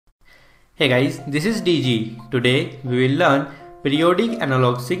Hey guys, this is DG. Today we will learn periodic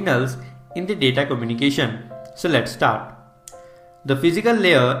analog signals in the data communication. So let's start. The physical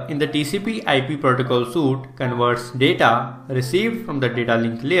layer in the TCP/IP protocol suite converts data received from the data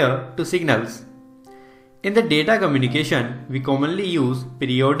link layer to signals. In the data communication, we commonly use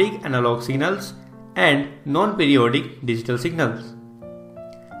periodic analog signals and non-periodic digital signals.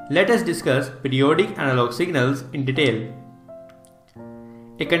 Let us discuss periodic analog signals in detail.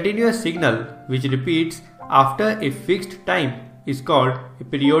 A continuous signal which repeats after a fixed time is called a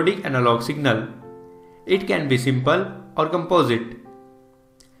periodic analog signal. It can be simple or composite.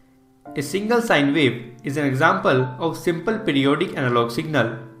 A single sine wave is an example of simple periodic analog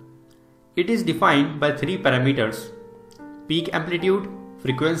signal. It is defined by three parameters: peak amplitude,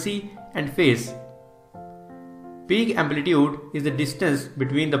 frequency, and phase. Peak amplitude is the distance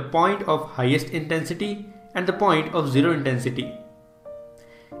between the point of highest intensity and the point of zero intensity.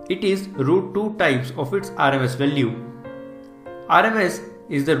 It is √2 times of its RMS value. RMS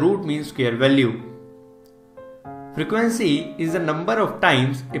is the root mean square value. Frequency is the number of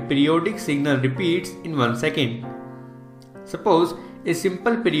times a periodic signal repeats in 1 second. Suppose a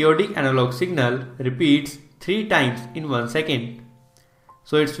simple periodic analog signal repeats 3 times in 1 second.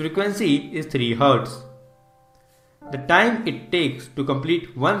 So its frequency is 3 Hz. The time it takes to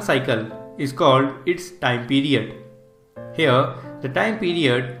complete one cycle is called its time period. Here, the time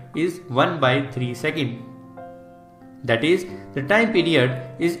period is 1 by 3 seconds. That is, the time period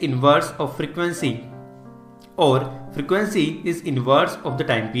is inverse of frequency, or frequency is inverse of the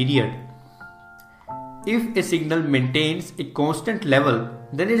time period. If a signal maintains a constant level,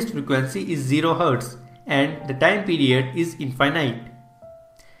 then its frequency is 0 Hz and the time period is infinite.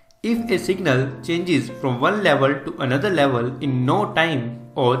 If a signal changes from one level to another level in no time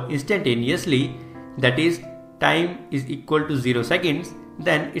or instantaneously, that is, time is equal to 0 seconds,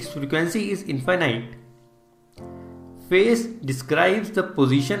 then its frequency is infinite. Phase describes the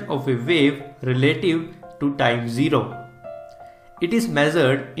position of a wave relative to time 0. It is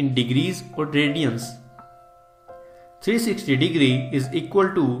measured in degrees or radians. 360 degree is equal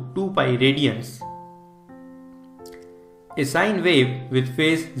to 2 pi radians. A sine wave with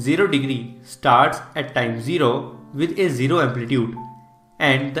phase 0 degree starts at time 0 with a 0 amplitude,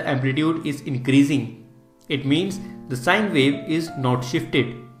 and the amplitude is increasing. It means the sine wave is not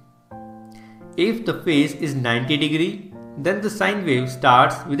shifted. If the phase is 90 degree, then the sine wave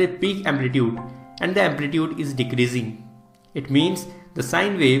starts with a peak amplitude and the amplitude is decreasing. It means the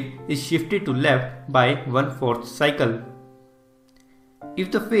sine wave is shifted to left by 1/4 cycle.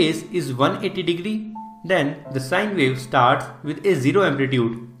 If the phase is 180 degree, then the sine wave starts with a 0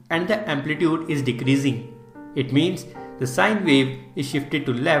 amplitude and the amplitude is decreasing. It means the sine wave is shifted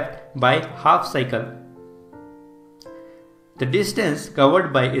to left by half cycle. The distance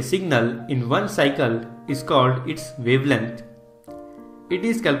covered by a signal in one cycle is called its wavelength. It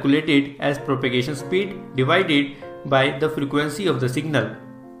is calculated as propagation speed divided by the frequency of the signal.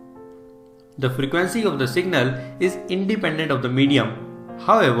 The frequency of the signal is independent of the medium.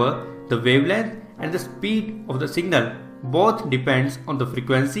 However, the wavelength and the speed of the signal both depends on the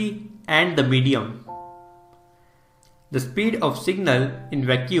frequency and the medium. The speed of signal in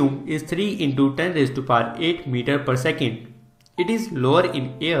vacuum is 3 into 10 raised to power 8 meter per second. It is lower in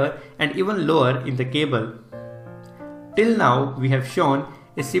air and even lower in the cable. Till now, we have shown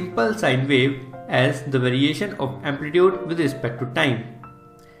a simple sine wave as the variation of amplitude with respect to time.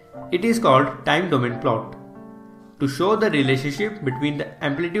 It is called time domain plot. To show the relationship between the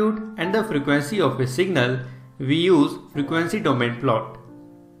amplitude and the frequency of a signal, we use frequency domain plot.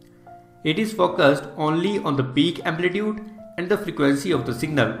 It is focused only on the peak amplitude and the frequency of the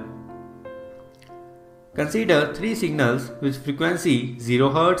signal. Consider three signals with frequency 0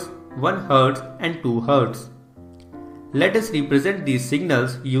 Hz, 1 Hz and 2 Hz. Let us represent these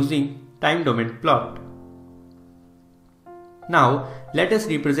signals using time domain plot. Now let us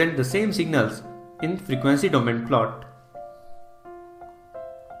represent the same signals in frequency domain plot.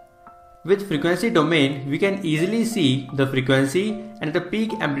 With frequency domain, we can easily see the frequency and the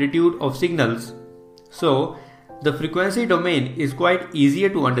peak amplitude of signals. So, the frequency domain is quite easier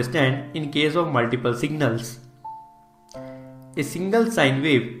to understand in case of multiple signals. A single sine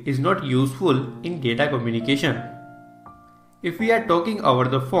wave is not useful in data communication. If we are talking over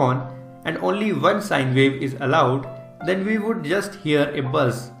the phone and only one sine wave is allowed, then we would just hear a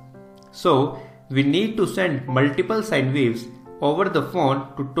buzz. So, we need to send multiple sine waves over the phone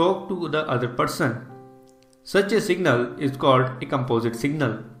to talk to the other person. Such a signal is called a composite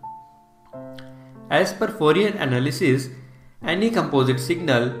signal. As per Fourier analysis, any composite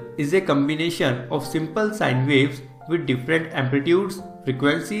signal is a combination of simple sine waves with different amplitudes,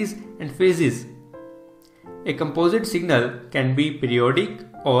 frequencies, and phases. A composite signal can be periodic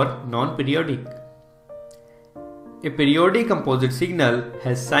or non-periodic. A periodic composite signal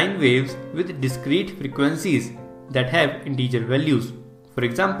has sine waves with discrete frequencies that have integer values. For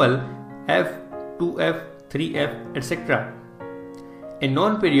example, f, 2f, 3f, etc. A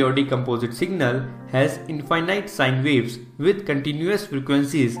non-periodic composite signal has infinite sine waves with continuous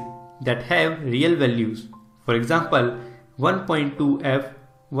frequencies that have real values. For example, 1.2f,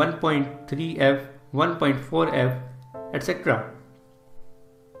 1.3f, 1.4f, etc.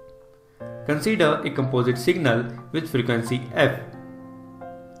 Consider a composite signal with frequency f.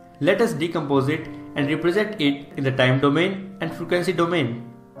 Let us decompose it and represent it in the time domain and frequency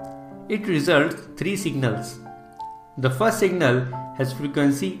domain. It results three signals. The first signal has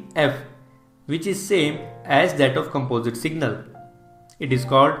frequency f, which is same as that of composite signal. It is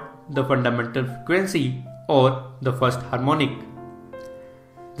called the fundamental frequency or the first harmonic.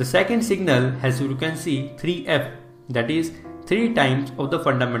 The second signal has frequency 3f, that is 3 times of the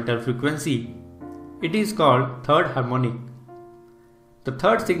fundamental frequency. It is called third harmonic. The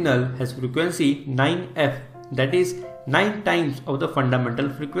third signal has frequency 9f, that is 9 times of the fundamental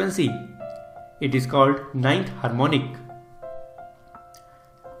frequency. It is called ninth harmonic.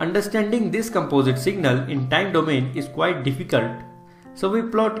 Understanding this composite signal in time domain is quite difficult, so we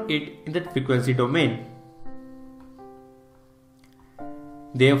plot it in the frequency domain.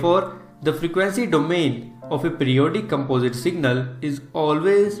 Therefore, the frequency domain of a periodic composite signal is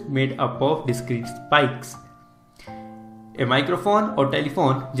always made up of discrete spikes. A microphone or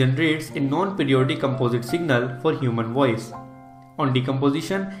telephone generates a non-periodic composite signal for human voice. On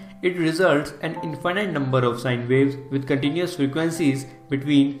decomposition, it results an infinite number of sine waves with continuous frequencies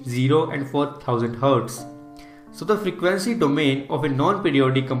between 0 and 4000 Hz. So the frequency domain of a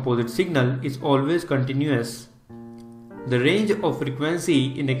non-periodic composite signal is always continuous. The range of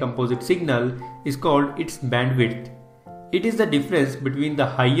frequency in a composite signal is called its bandwidth. It is the difference between the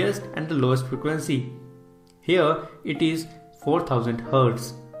highest and the lowest frequency. Here it is 4000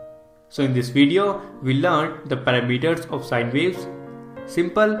 Hz. So in this video, we learned the parameters of sine waves,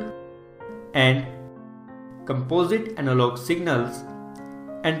 simple and composite analog signals,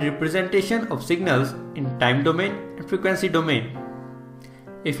 and representation of signals in time domain and frequency domain.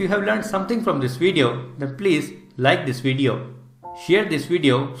 If you have learned something from this video, then please like this video, share this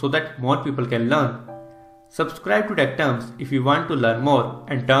video so that more people can learn. Subscribe to Tech Terms if you want to learn more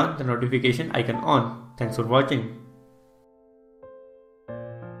and turn the notification icon on. Thanks for watching.